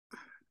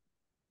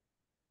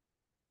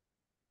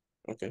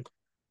Okay.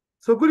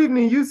 So good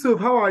evening, Yusuf.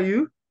 How are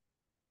you?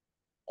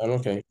 I'm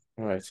okay.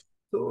 All right.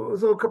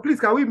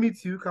 Please, can we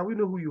meet you? Can we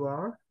know who you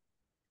are?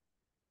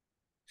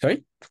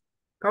 Sorry?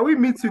 Can we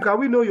meet you? Can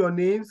we know your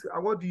names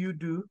and what do you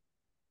do?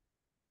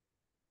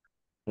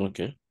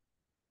 Okay.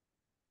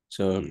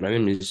 So my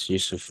name is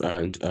Yusuf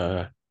and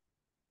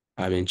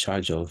I'm in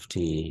charge of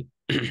the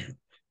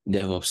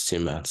DevOps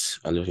team at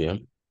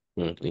Alluvium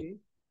currently.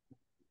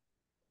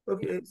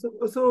 Okay.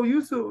 Okay. So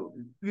Yusuf,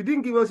 you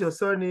didn't give us your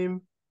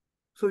surname.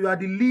 So you are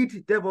the lead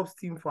DevOps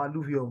team for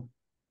Alluvium.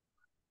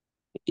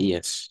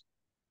 Yes.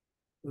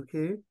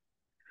 Okay.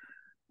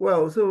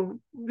 Well, so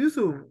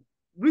Yusuf,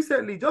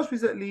 just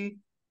recently,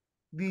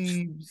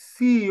 the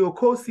CEO,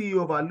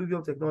 co-CEO of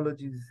Alluvium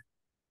Technologies,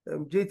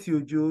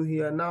 JT Ojo,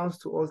 he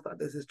announced to us that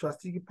there's a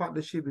strategic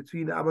partnership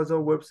between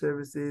Amazon Web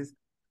Services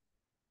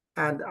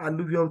and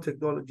Alluvium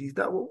Technologies.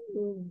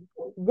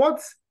 What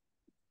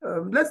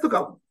let's look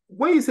at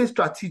when you say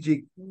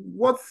strategic,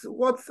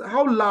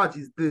 how large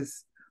is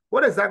this?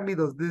 What exactly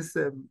does this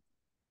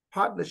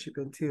partnership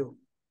entail?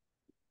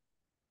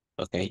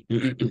 Okay.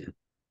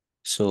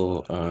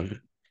 So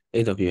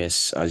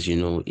AWS, as you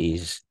know,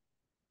 is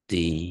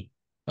the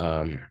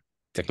um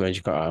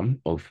technological arm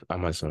of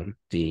Amazon,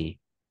 the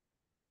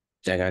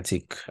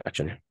gigantic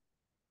actually.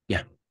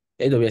 Yeah.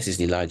 AWS is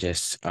the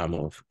largest arm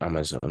of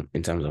Amazon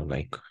in terms of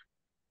like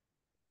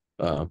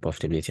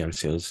profitability and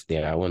sales.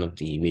 They are one of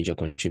the major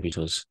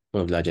contributors,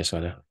 one of the largest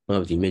rather, one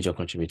of the major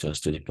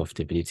contributors to the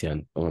profitability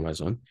and of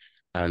Amazon.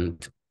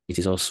 And it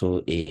is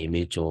also a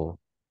major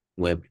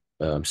web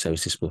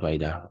services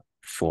provider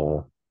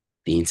for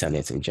the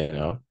internet in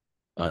general.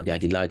 They are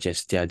the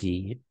largest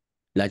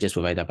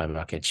provider by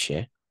market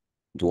share,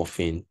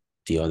 dwarfing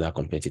the other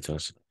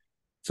competitors.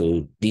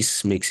 So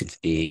this makes it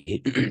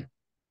a,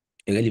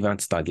 a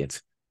relevant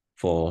target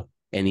for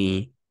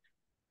any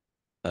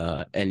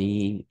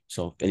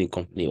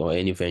company or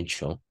any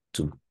venture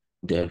to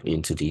delve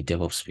into the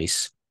DevOps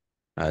space,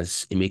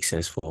 as it makes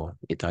sense for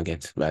a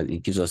target, but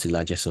it gives us the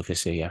largest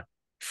surface area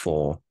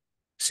for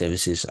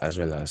services as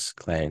well as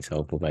clients that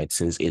will provide,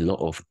 since a lot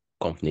of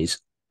companies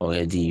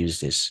already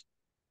use this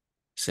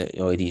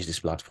already use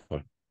this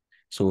platform.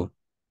 So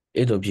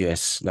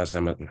AWS, that's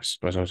Amazon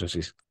Web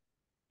Services.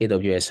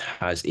 AWS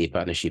has a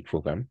partnership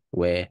program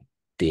where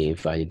they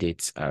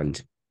validate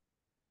and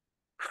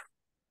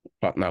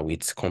partner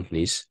with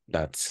companies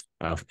and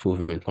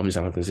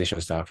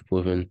organizations that have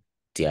proven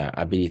their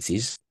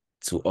abilities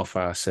to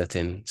offer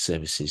certain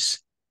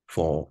services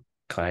for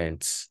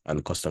clients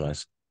and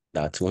customers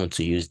that want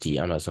to use the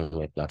Amazon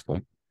web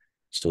platform.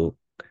 So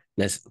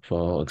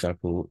for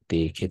example,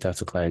 they cater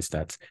to clients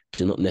that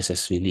do not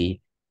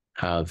necessarily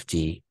have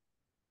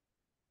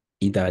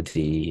either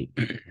the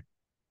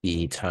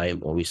the time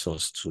or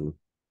resource to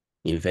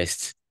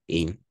invest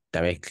in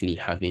directly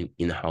having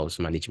in-house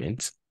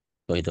management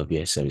for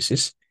AWS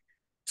services.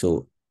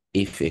 So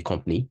if a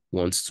company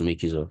wants to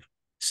make use of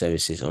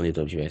services on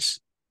AWS,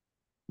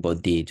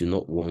 but they do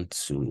not want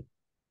to,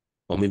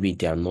 or maybe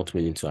they are not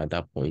willing to at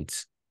that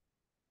point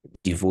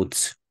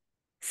devote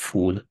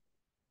full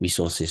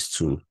resources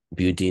to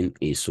building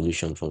a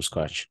solution from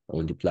scratch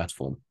on the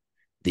platform,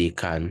 they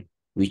can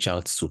reach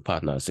out to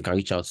partners. They can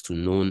reach out to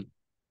known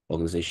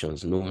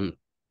organizations, known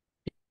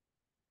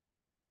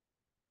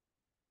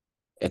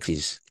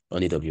experts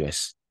on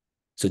AWS.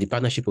 So the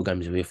partnership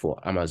program is a way for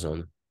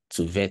Amazon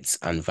to vet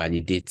and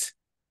validate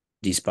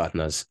these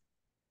partners,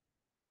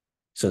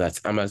 so that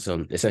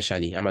Amazon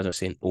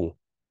saying, oh,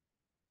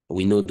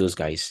 we know those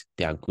guys,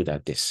 they are good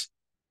at this.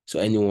 So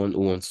anyone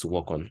who wants to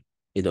work on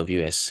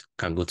AWS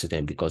can go to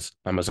them because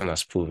Amazon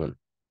has proven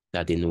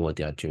that they know what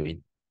they are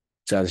doing.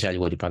 So that's actually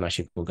what the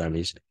partnership program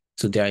is.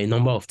 So there are a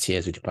number of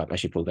tiers with the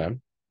partnership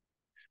program,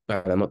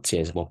 but they're not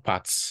tiers, but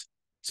paths.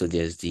 So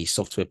there's the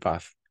software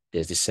path,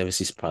 there's the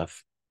services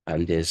path,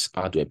 and there's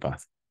hardware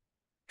path.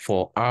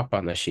 For our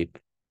partnership,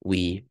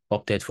 we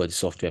opted for the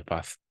software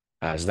path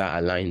as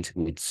that aligned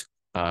with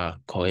our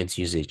current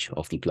usage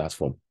of the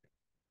platform.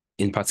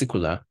 In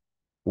particular,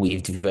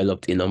 we've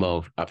developed a number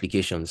of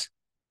applications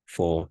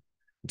for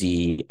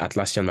the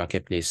Atlassian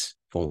marketplace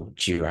for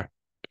Jira.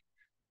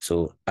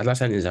 So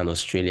Atlassian is an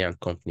Australian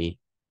company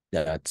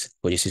that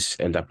produces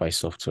enterprise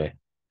software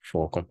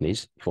for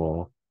companies,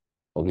 for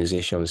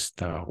organizations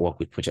that work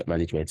with project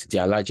management.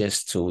 Their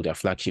largest tool, their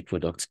flagship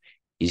product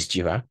is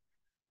Jira,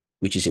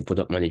 which is a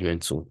product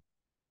management tool.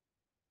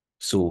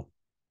 So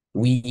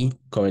we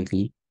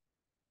currently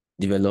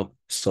develop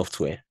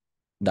software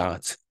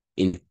that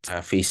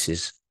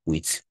interfaces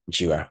with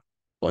Jira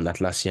on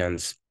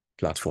Atlassian's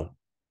platform.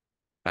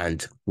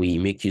 And we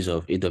make use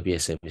of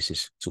AWS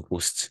services to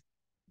host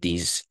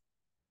these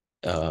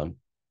um,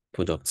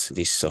 products,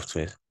 this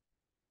software.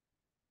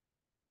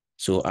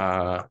 So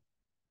our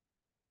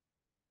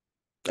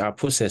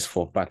process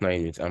for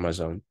partnering with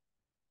Amazon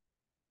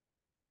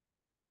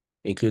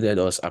included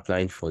us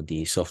applying for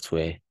the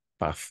software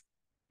path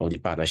of the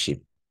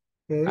partnership,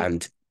 Okay.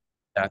 and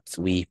that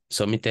we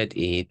submitted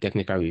a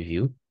technical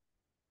review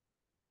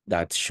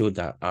that showed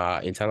that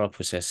our internal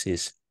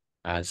processes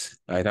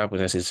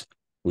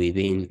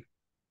within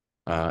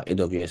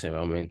AWS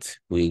environment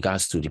with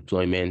regards to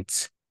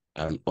deployment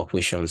and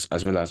operations,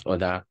 as well as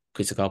other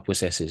critical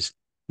processes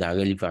that are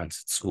relevant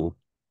to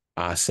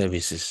our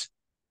services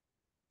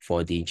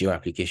for the geo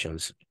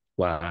applications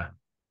were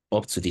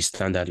up to the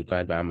standard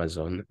required by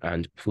Amazon,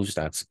 and proves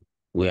that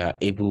we are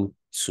able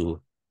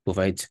to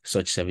provide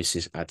such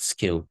services at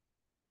scale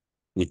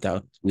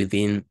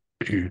within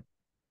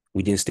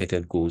within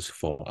stated goals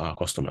for our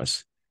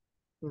customers.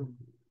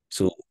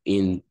 So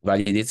in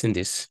validating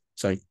this,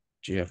 sorry,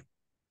 do you have?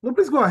 No,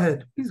 please go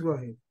ahead. Please go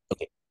ahead.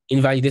 Okay. In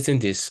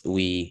validating this,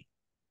 we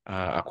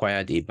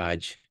acquired a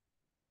badge,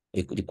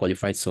 the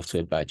qualified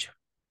software badge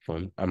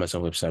from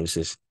Amazon Web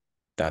Services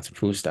that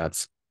proves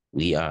that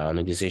we are an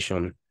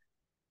organization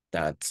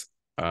that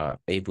are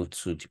able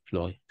to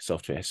deploy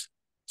software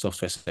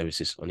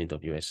services on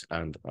AWS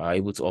and are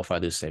able to offer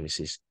those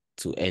services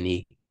to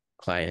any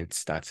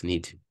clients that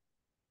need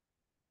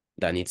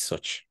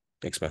such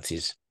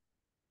expertise.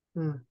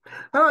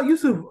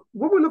 Yusuf,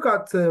 when we look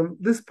at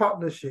this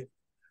partnership,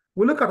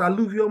 we look at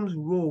Alluvium's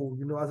role,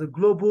 as a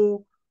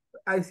global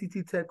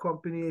ICT tech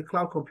company, a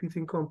cloud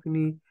computing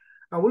company,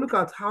 and we look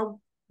at how,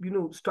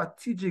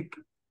 strategic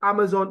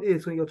Amazon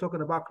is when you're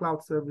talking about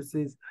cloud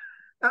services.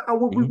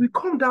 And we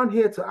come down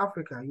here to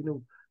Africa,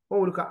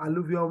 when we look at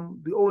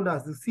Alluvium, the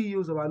owners, the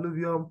CEOs of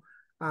Alluvium,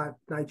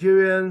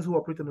 Nigerians who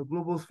operate on a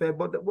global sphere,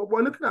 but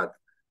we're looking at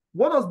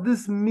what does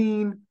this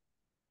mean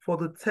for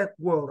the tech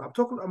world?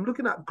 I'm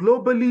looking at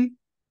globally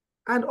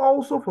and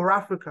also for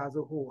Africa as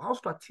a whole. How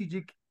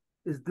strategic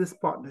is this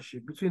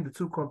partnership between the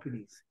two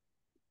companies?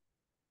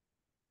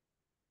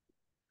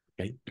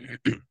 Okay.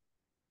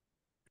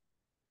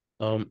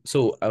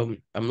 So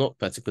I'm not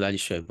particularly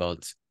sure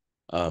about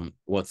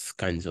what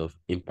kinds of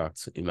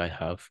impacts it might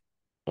have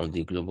on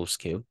the global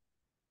scale.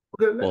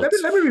 Okay, let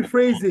me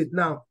rephrase it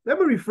now. Let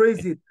me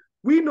rephrase it.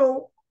 We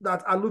know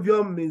that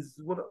Alluvium is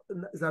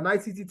an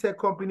ICT tech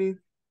company.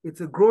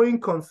 It's a growing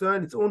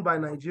concern. It's owned by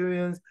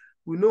Nigerians.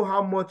 We know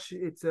how much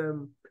it's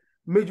some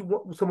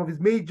of its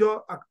major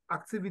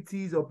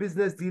activities or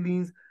business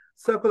dealings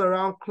circle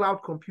around cloud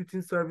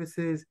computing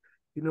services,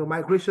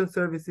 migration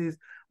services.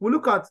 We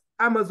look at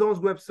Amazon's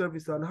web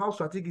service and how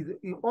strategic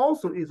it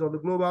also is on the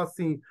global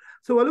scene.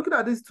 So we're looking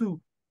at this too.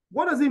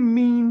 What does it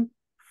mean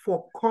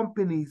for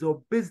companies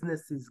or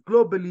businesses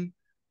globally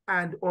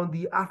and on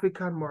the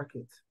African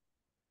market?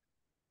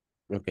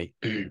 Okay.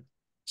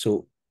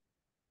 So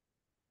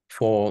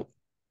for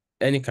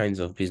any kinds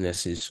of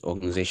businesses,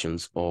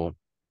 organizations, or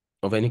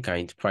of any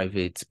kind,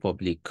 private,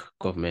 public,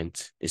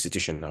 government,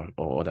 institutional,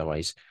 or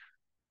otherwise,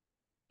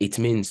 it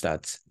means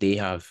that they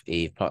have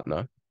a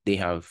partner, they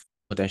have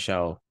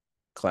potential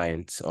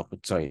clients, or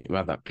sorry,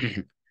 rather,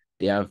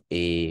 they have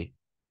a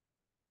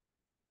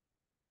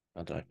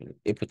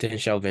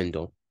potential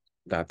vendor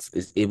that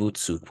is able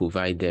to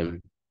provide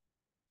them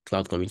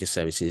cloud computing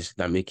services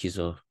that make use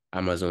of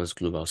Amazon's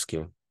global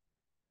scale.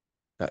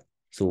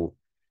 So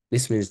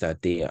this means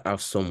that they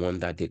have someone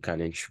that they can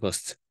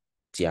entrust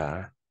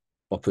their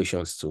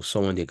operations to,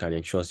 someone they can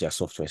entrust their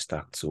software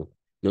stack to,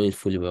 knowing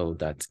fully well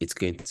that it's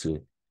going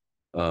to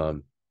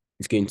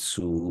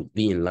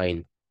be in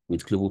line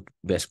with global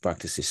best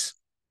practices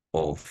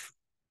of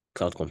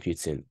cloud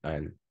computing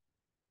and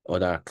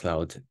other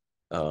cloud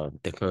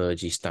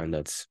technology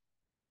standards.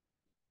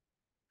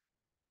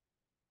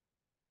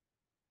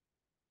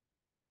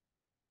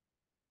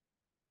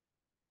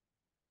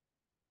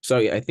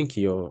 Sorry, I think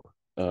your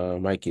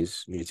mic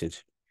is muted.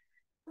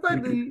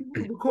 Like the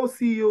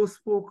co-CEO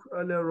spoke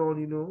earlier on,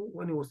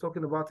 when he was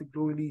talking about it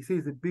globally, he says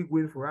it's a big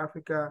win for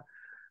Africa.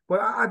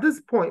 But at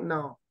this point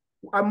now,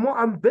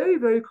 I'm very,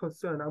 very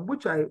concerned, and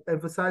which I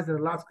emphasized in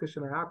the last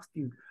question I asked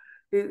you.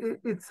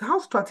 It's how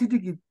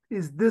strategic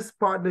is this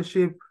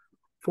partnership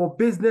for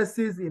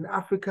businesses in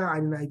Africa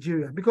and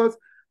Nigeria? Because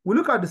we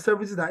look at the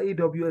services that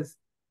AWS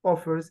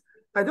offers,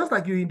 and just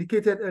like you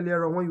indicated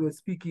earlier on when you were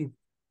speaking,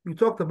 you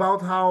talked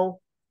about how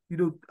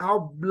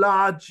how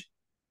large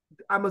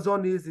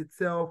Amazon is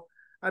itself,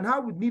 and how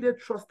we needed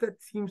trusted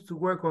teams to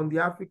work on the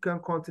African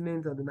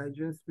continent and the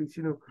Nigerian space.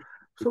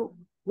 So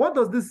what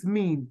does this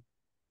mean?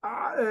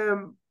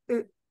 Are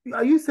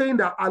you saying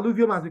that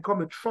Alluvium has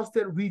become a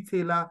trusted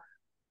retailer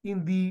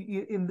in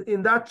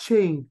that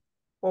chain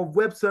of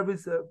web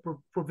service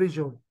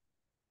provision?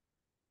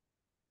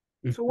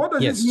 So what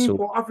does this mean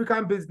for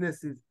African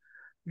businesses?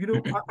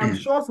 I'm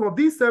sure some of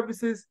these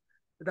services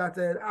that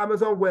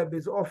Amazon Web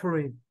is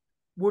offering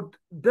would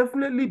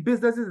definitely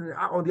businesses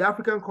on the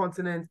African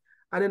continent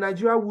and in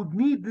Nigeria would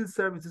need these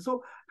services.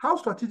 So how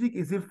strategic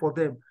is it for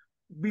them?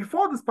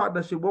 Before this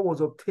partnership, what was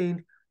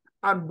obtained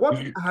and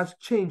what has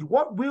changed?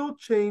 What will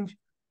change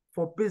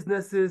for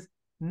businesses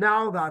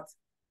now that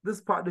this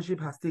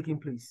partnership has taken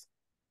place?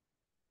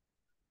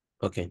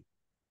 Okay.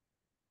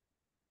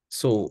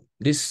 So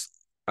this,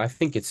 I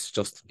think it's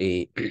just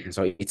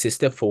it's a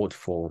step forward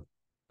for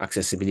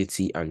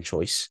accessibility and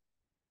choice,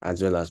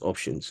 as well as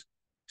options.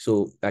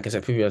 So, like I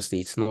said previously,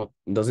 it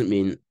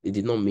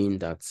did not mean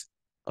that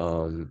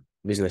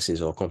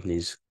businesses or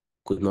companies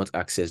could not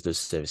access those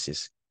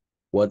services.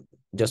 What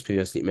just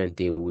previously meant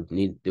they would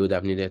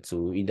have needed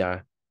to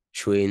either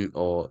train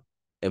or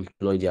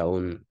employ their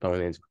own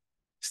permanent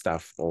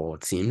staff or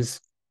teams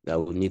that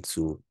would need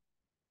to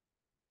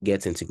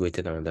get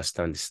integrated and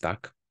understand the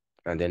stack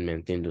and then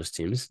maintain those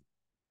teams.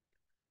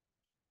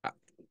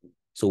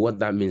 So what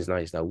that means now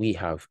is that we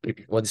have,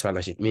 what this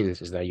partnership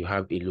means is that you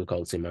have a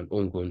local team, an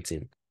homegrown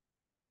team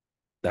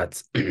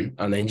that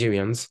are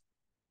Nigerians,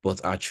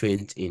 but are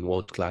trained in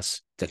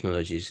world-class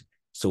technologies.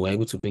 So we're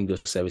able to bring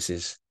those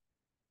services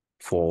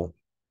we're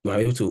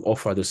able to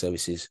offer those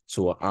services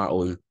to our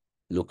own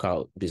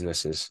local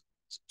businesses,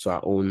 to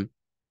our own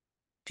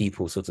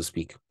people, so to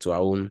speak, to our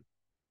own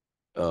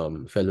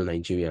fellow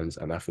Nigerians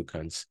and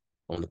Africans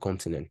on the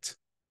continent.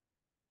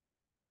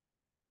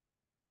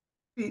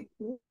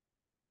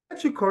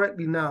 Actually,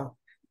 correctly now,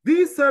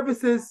 these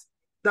services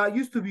that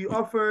used to be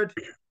offered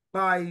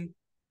by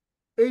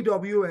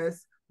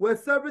AWS were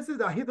services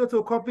that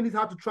hitherto companies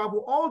had to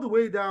travel all the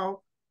way down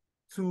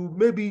to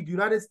maybe the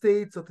United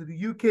States or to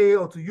the UK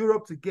or to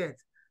Europe to get.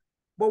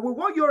 But with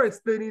what you're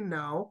explaining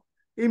now,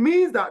 it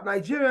means that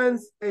Nigerian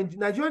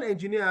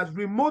engineers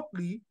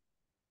remotely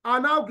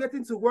are now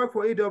getting to work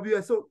for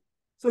AWS.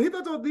 So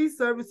hitherto these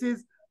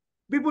services,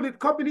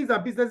 companies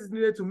and businesses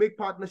needed to make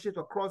partnerships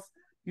across,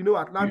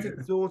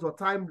 Atlantic zones or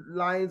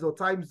timelines or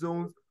time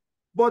zones.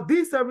 But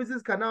these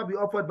services can now be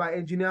offered by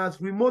engineers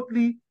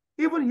remotely,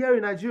 even here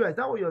in Nigeria. Is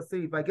that what you're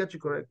saying, if I get you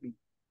correctly?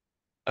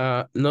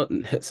 Not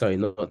sorry,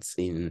 not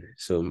in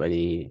so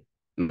many,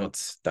 not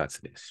that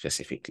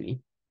specifically.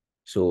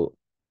 So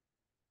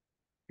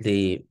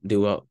they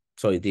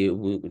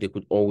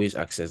could always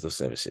access those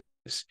services,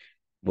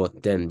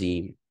 but then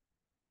the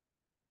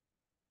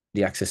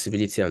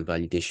accessibility and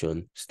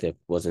validation step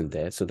wasn't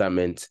there. So that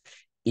meant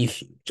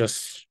if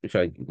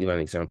I give an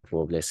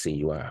example of, let's say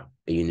you are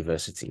a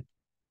university,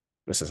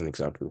 just as an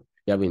example,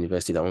 you have a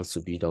university that wants to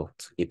build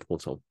out a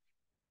portal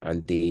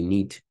and they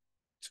need,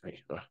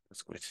 sorry,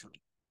 that's great.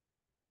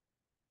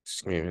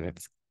 Just give me a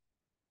minute.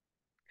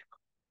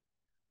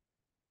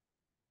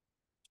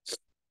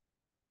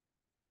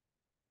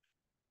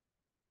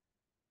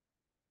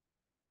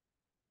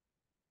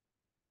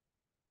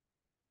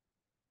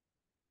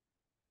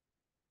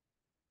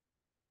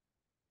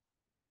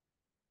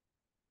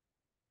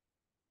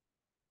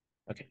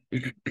 Okay.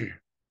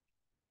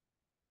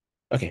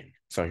 Okay,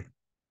 sorry.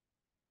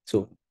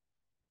 So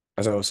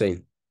as I was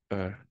saying,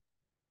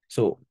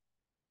 so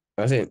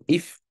I was saying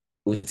if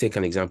we take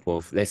an example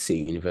of, let's say,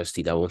 a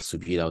university that wants to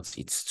build out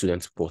its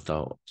student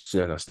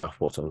and staff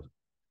portal,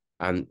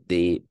 and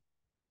they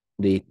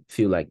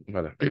feel like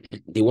rather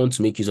they want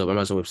to make use of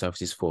Amazon Web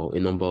Services for a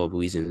number of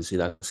reasons,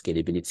 either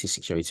scalability,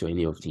 security, or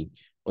any of the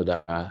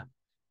other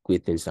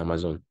great things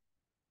Amazon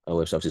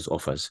Web Services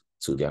offers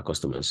to their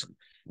customers.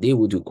 They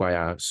would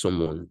require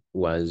someone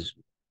who has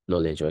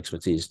knowledge or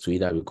expertise to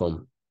either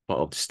become part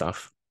of the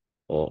staff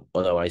or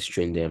otherwise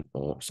train them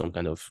or some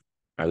kind of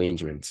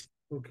arrangement.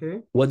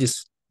 Okay. What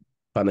this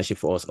partnership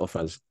for us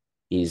offers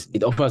is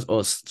it offers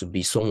us to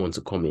be someone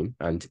to come in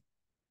and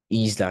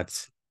ease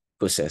that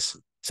process.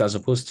 So as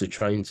opposed to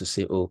trying to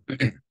say, oh,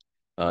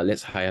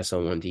 let's hire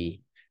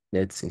somebody,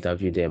 let's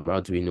interview them. How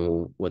do we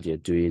know what they're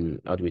doing?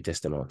 How do we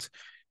test them out?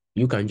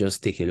 You can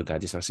just take a look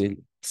at this and say,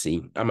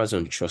 see,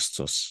 Amazon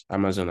trusts us.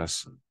 Amazon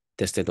has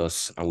tested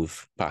us and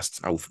we've passed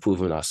and we've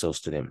proven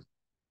ourselves to them.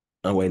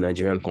 And we're a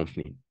Nigerian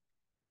company.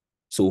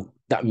 So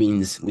that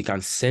means we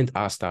can send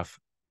our staff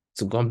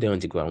to come there on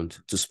the ground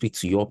to speak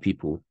to your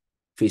people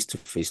face to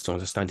face to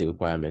understand the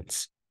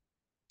requirements.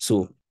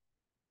 So,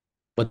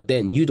 but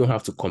then you don't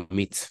have to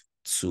commit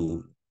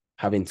to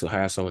having to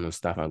hire someone on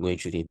staff and going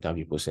through the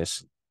interview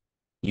process.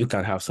 You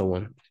can have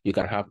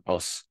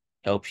us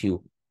help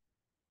you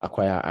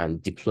acquire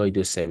and deploy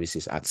those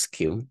services at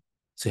scale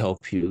to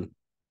help you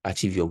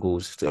achieve your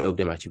goals, to help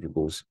them achieve your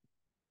goals.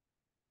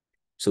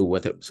 So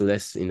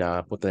let's, in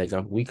our portal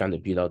example, we can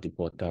build out the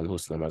portal and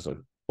host on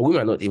Amazon. But we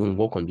might not even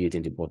work on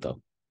building the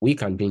portal. We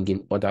can bring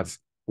in others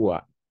who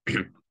are,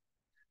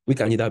 we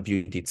can either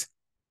build it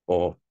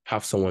or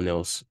have someone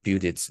else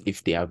build it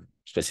if they have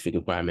specific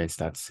requirements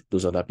that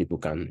those other people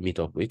can meet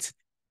up with.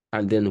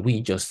 And then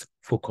we just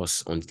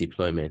focus on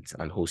deployment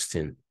and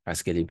hosting and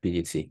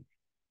scalability.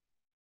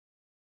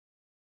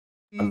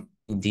 And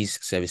these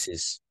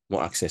services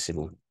more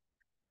accessible.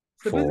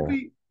 So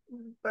basically,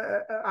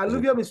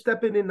 Alluvium is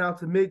stepping in now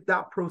to make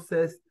that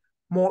process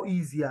more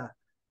easier.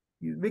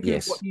 You make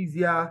it more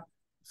easier.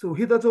 So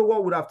hitherto,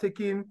 what would have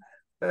taken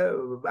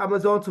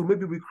Amazon to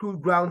maybe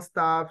recruit ground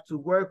staff to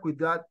work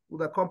with a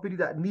company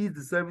that needs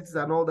the services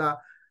and all that.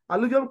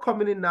 Alluvium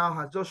coming in now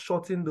has just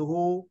shortened the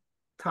whole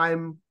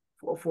time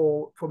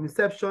from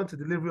inception to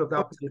delivery of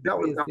that project. Is that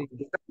what you're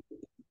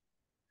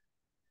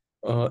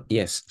saying?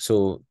 Yes.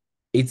 So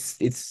it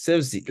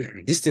serves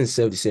this thing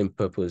serves the same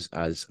purpose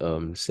as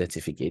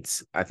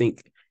certificates. I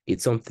think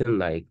it's something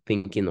like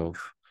thinking of,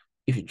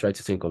 if you try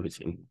to think of it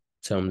in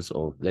terms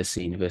of, let's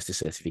say, university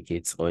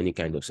certificates or any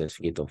kind of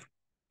certificate of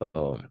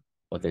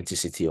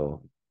authenticity or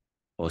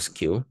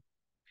skill,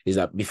 is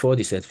that before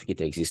the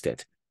certificate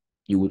existed,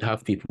 you would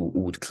have people who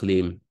would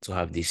claim to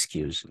have these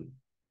skills,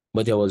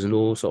 but there was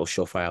no sort of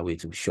surefire way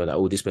to be sure that,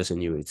 oh, this person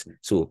knew it.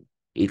 So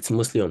it's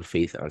mostly on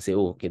faith and say,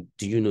 oh, okay,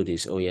 do you know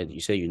this? Oh, yeah, you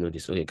say you know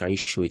this. Okay, can you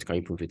show it? Can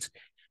you prove it?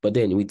 But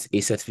then with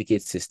a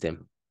certificate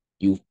system,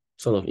 you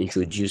sort of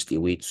introduced a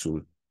way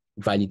to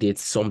validate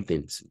some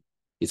things.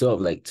 It's sort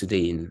of like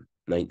today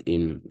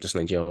in just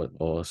Nigeria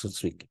or so to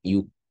speak,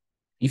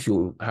 if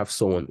you have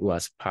someone who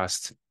has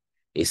passed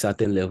a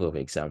certain level of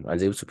exam and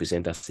is able to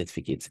present a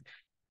certificate,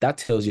 that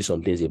tells you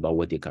some things about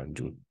what they can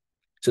do.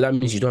 So that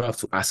means you don't have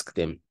to ask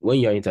them when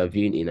you're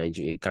interviewing a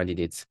Nigerian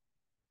candidate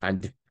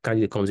and the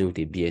candidate comes in with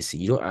a BSc,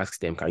 you don't ask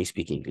them, can you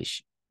speak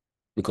English?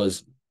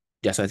 Because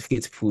their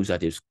certificate proves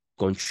that they've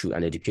gone through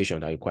an education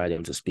that requires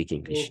them to speak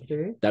English.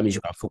 Okay. That means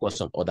you can focus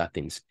on other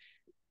things.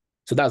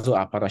 So that's what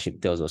our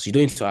partnership tells us. You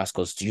don't need to ask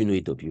us, do you know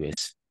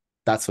AWS?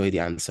 That's already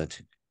answered.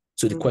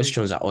 So the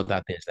questions are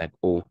other things like,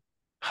 oh,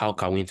 how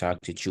can we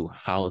interact with you?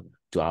 How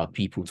do our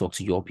people talk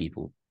to your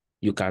people?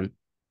 You can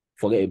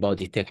forget about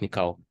the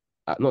technical,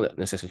 not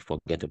necessarily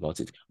forget about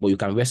it, but you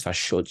can rest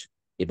assured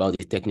about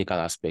the technical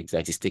aspects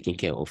that is taken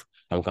care of,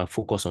 and we can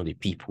focus on the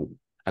people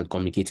and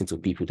communicating to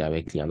people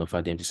directly and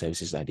offer them the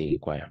services that they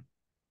require.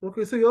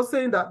 Okay, so you're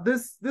saying that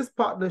this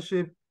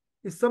partnership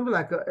is something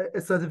like a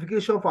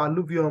certification for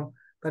Alluvium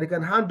that it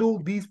can handle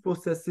these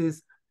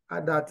processes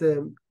and that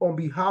on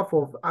behalf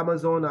of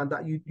Amazon, and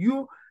that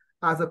you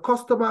as a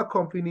customer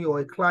company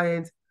or a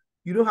client,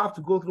 you don't have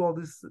to go through all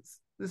this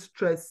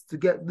stress to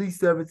get these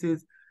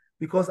services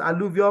because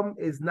Alluvium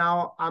is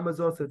now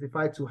Amazon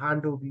certified to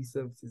handle these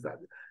services.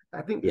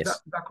 I think Yes.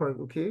 is that correct?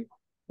 Okay.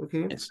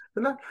 Okay. Yes.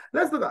 So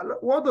let's look at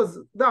what does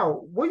now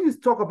when you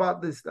talk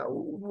about this. Now,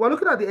 we're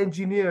looking at the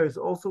engineers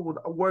also would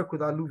work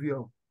with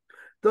Alluvium.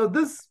 Does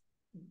this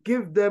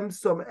give them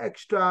some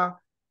extra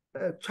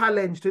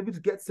challenge to be able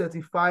to get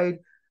certified?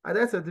 Are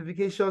there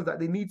certifications that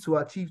they need to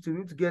achieve to be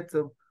able to get?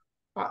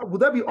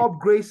 Would there be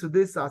upgrades to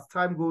this as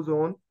time goes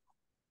on?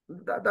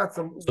 That's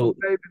a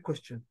very big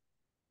question.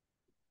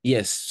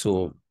 Yes,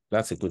 so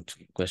that's a good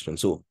question.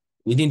 So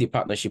within the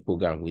partnership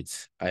program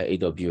with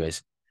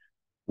AWS,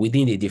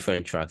 within the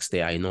different tracks,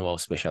 there are a number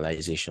of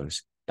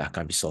specializations that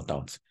can be sought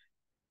out.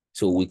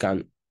 So we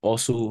can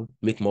also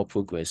make more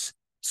progress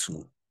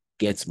to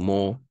get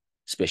more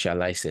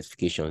specialized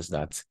certifications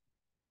that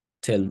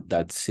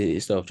say,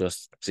 instead of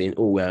just saying,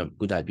 oh, we're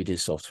good at building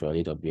software on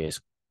AWS,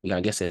 we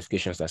can get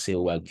certifications that say,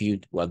 oh,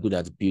 we're good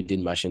at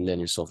building machine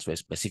learning software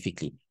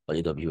specifically on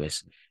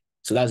AWS.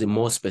 So that's a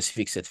more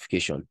specific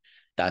certification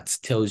that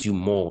tells you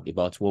more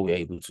about what we're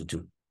able to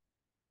do.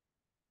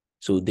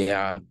 So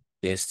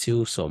there's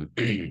still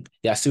there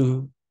are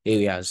still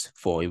areas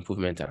for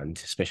improvement and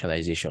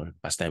specialization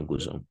as time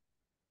goes on.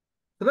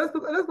 So let's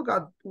look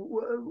at.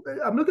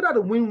 I'm looking at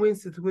a win-win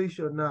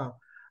situation now,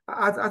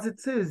 as it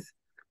is.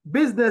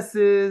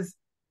 Businesses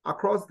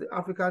across the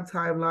African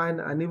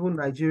timeline and even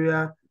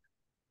Nigeria.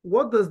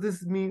 What does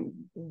this mean?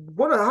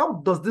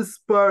 How does this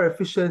spur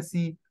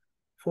efficiency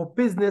for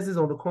businesses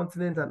on the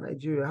continent and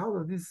Nigeria? How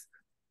does this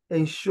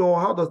ensure?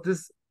 How does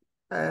this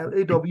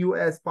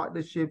AWS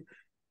partnership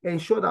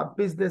ensure that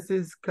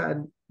businesses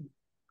can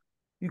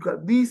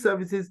these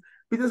services,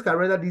 business can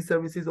render these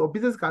services, or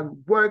business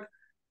can work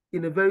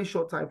in a very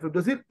short time frame?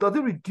 Does it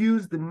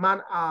reduce the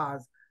man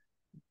hours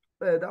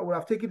that would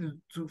have taken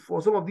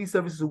for some of these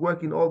services to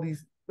work in all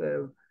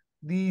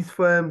these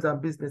firms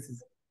and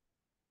businesses?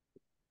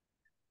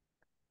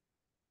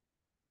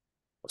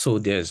 So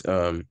there's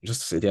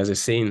just to say there's a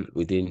saying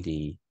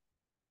within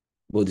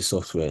both the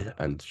software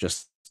and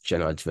just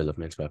general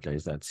development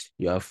pipelines that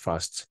you have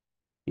fast,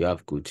 you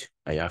have good,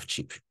 and you have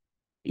cheap.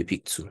 You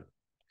pick two.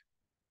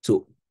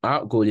 So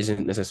our goal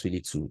isn't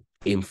necessarily to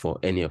aim for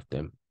any of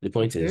them. The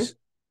point is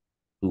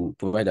to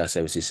provide our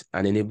services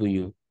and enable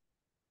you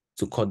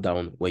to cut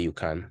down where you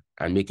can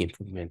and make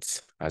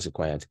improvements as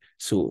required.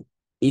 So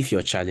if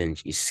your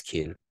challenge is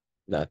scale,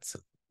 that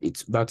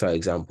it's back to our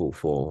example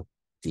for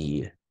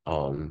the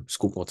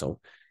school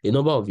portal. A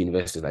number of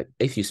universities, like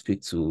if you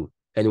speak to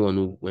anyone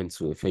who went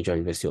to a federal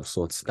university of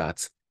sorts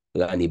that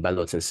ran a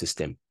balloting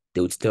system,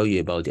 they would tell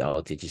you about the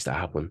outages that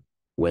happen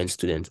when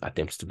students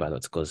attempt to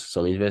ballot, because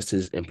some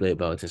universities employ a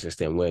balloting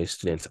system where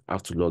students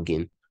have to log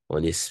in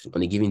on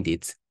a given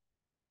date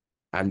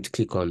and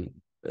click on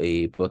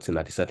a button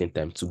at a certain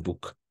time to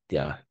book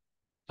their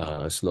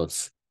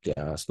slots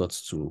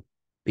to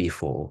pay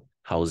for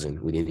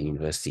housing within the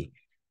university.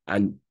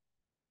 And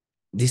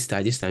this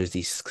times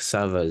these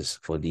servers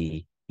for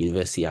the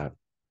university are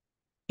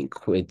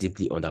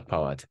incredibly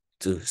underpowered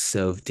to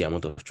serve the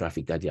amount of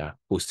traffic that they are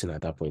hosting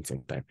at that point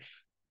in time.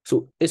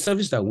 So a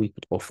service that we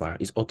could offer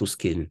is auto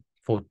scaling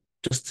for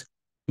just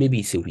maybe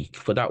it's a week.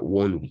 For that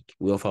 1 week,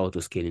 we offer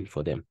auto scaling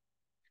for them.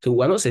 So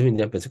we're not saving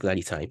them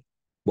particularly time,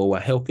 but we're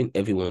helping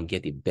everyone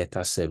get a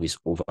better service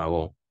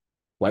overall.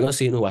 We're not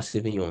saying, no, we're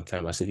saving you on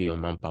time, we're saving you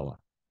on manpower.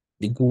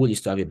 The goal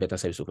is to have a better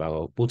service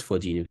overall, both for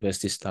the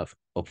university staff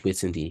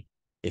operating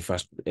in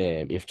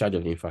charge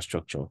of the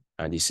infrastructure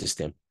and the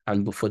system,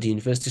 and for the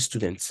university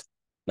students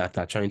that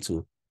are trying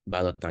to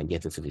ballot and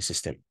get into the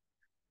system.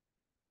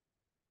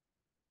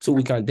 So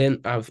we can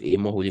then have a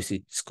more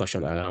holistic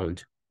discussion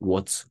around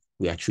what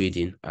we are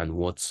trading and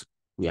what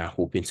we are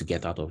hoping to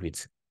get out of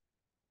it.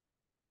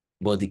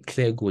 But the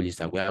clear goal is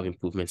that we have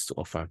improvements to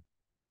offer,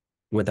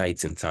 whether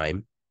it's in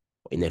time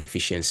or in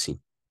efficiency,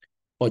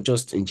 or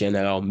just in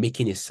general,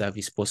 making a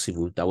service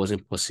possible that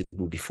wasn't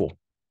possible before.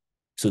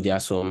 So there are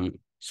some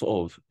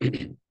sort of,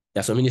 there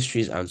are some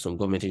ministries and some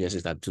government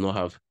agencies that do not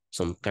have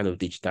some kind of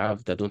digital,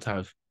 that don't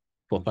have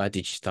proper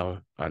digital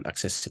and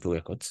accessible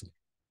records.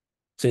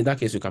 So in that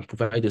case, we can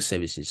provide those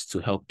services to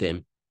help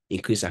them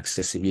increase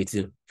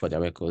accessibility for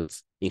their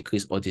records,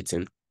 increase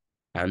auditing,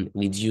 and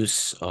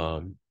reduce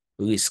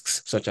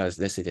risks, such as,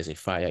 let's say there's a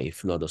fire, a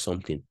flood or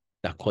something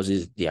that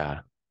causes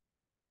their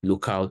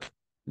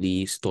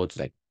locally stored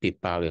like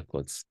paper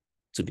records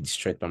to be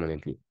destroyed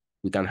permanently.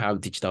 We can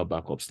have digital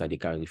backups that they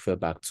can refer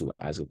back to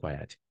as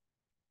required.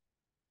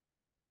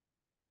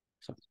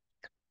 So,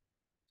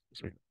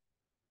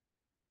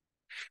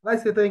 I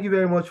say thank you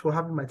very much for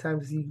having my time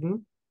this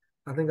evening.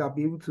 I think I'll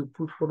be able to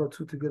put one or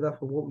two together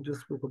from what we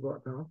just spoke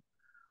about now.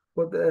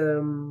 But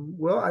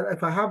well,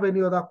 if I have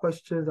any other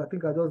questions, I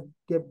think I'll just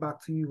get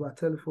back to you by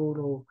telephone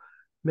or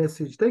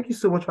message. Thank you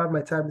so much for having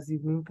my time this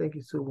evening. Thank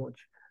you so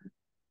much.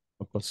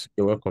 of course,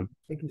 you're welcome.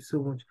 Thank you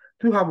so much.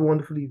 Do have a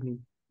wonderful evening.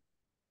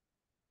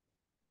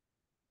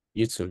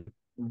 You too.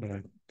 All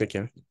right. Take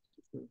care.